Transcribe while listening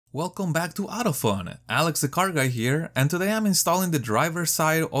Welcome back to Autofun, Alex the car guy here, and today I'm installing the driver's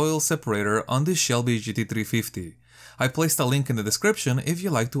side oil separator on this Shelby GT350. I placed a link in the description if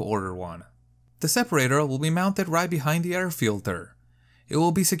you'd like to order one. The separator will be mounted right behind the air filter. It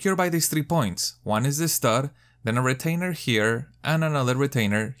will be secured by these 3 points. One is the stud, then a retainer here, and another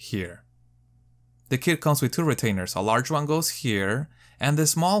retainer here. The kit comes with 2 retainers, a large one goes here, and the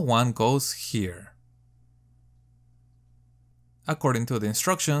small one goes here. According to the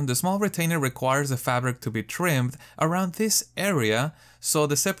instruction, the small retainer requires the fabric to be trimmed around this area so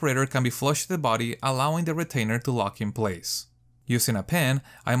the separator can be flush to the body, allowing the retainer to lock in place. Using a pen,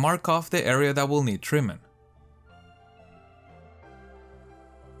 I mark off the area that will need trimming.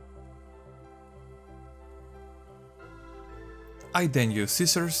 I then use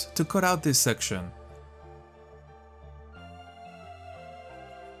scissors to cut out this section.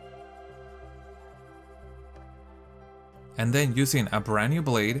 And then using a brand new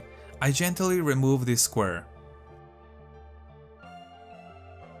blade, I gently remove this square.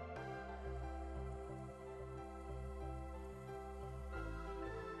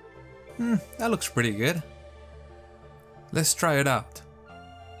 That looks pretty good. Let's try it out.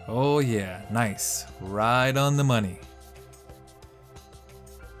 Oh yeah, nice. Right on the money.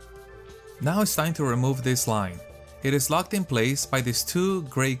 Now it's time to remove this line. It is locked in place by these 2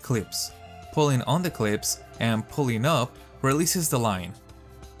 gray clips. Pulling on the clips and pulling up releases the line.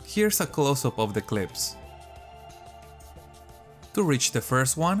 Here's a close-up of the clips. To reach the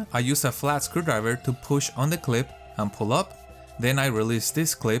first one, I use a flat screwdriver to push on the clip and pull up, then I release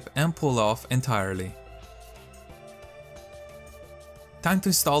this clip and pull off entirely. Time to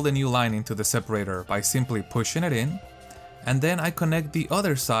install the new line into the separator by simply pushing it in, and then I connect the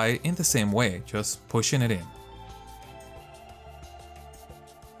other side in the same way, just pushing it in.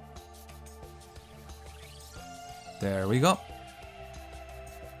 There we go.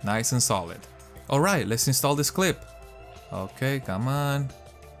 Nice and solid. Alright, let's install this clip. Okay, come on.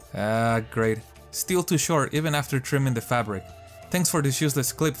 Great. Still too short even after trimming the fabric. Thanks for this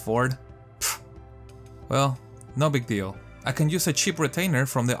useless clip, Ford. Pfft. Well, no big deal. I can use a cheap retainer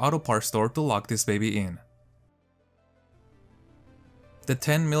from the auto parts store to lock this baby in. The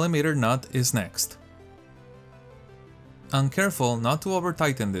 10mm nut is next. I'm careful not to over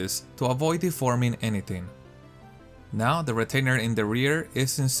tighten this to avoid deforming anything. Now the retainer in the rear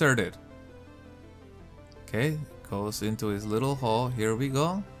is inserted. Okay, goes into his little hole, here we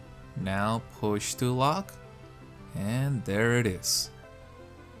go. Now push to lock, and there it is.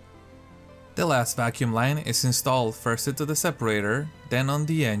 The last vacuum line is installed first into the separator, then on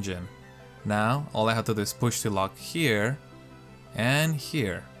the engine. Now all I have to do is push to lock here, and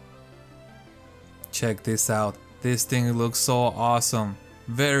here. Check this out, this thing looks so awesome,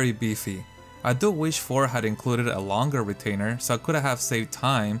 very beefy. I do wish Ford had included a longer retainer so I could have saved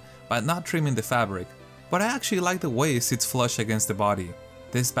time by not trimming the fabric, but I actually like the way it sits flush against the body.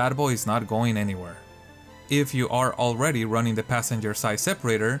 This bad boy is not going anywhere. If you are already running the passenger side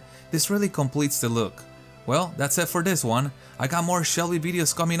separator, this really completes the look. Well, that's it for this one. I got more Shelby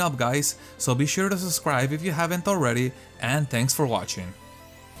videos coming up, guys, so be sure to subscribe if you haven't already, and thanks for watching.